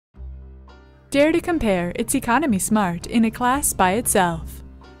Dare to compare its economy smart in a class by itself.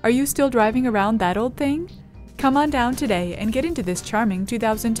 Are you still driving around that old thing? Come on down today and get into this charming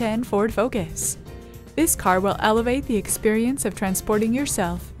 2010 Ford Focus. This car will elevate the experience of transporting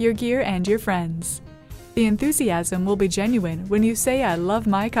yourself, your gear, and your friends. The enthusiasm will be genuine when you say, "I love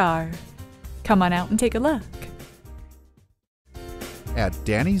my car." Come on out and take a look. At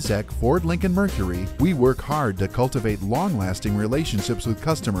Danny Zeck Ford Lincoln Mercury, we work hard to cultivate long-lasting relationships with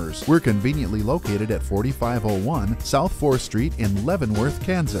customers. We're conveniently located at 4501 South 4th Street in Leavenworth,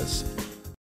 Kansas.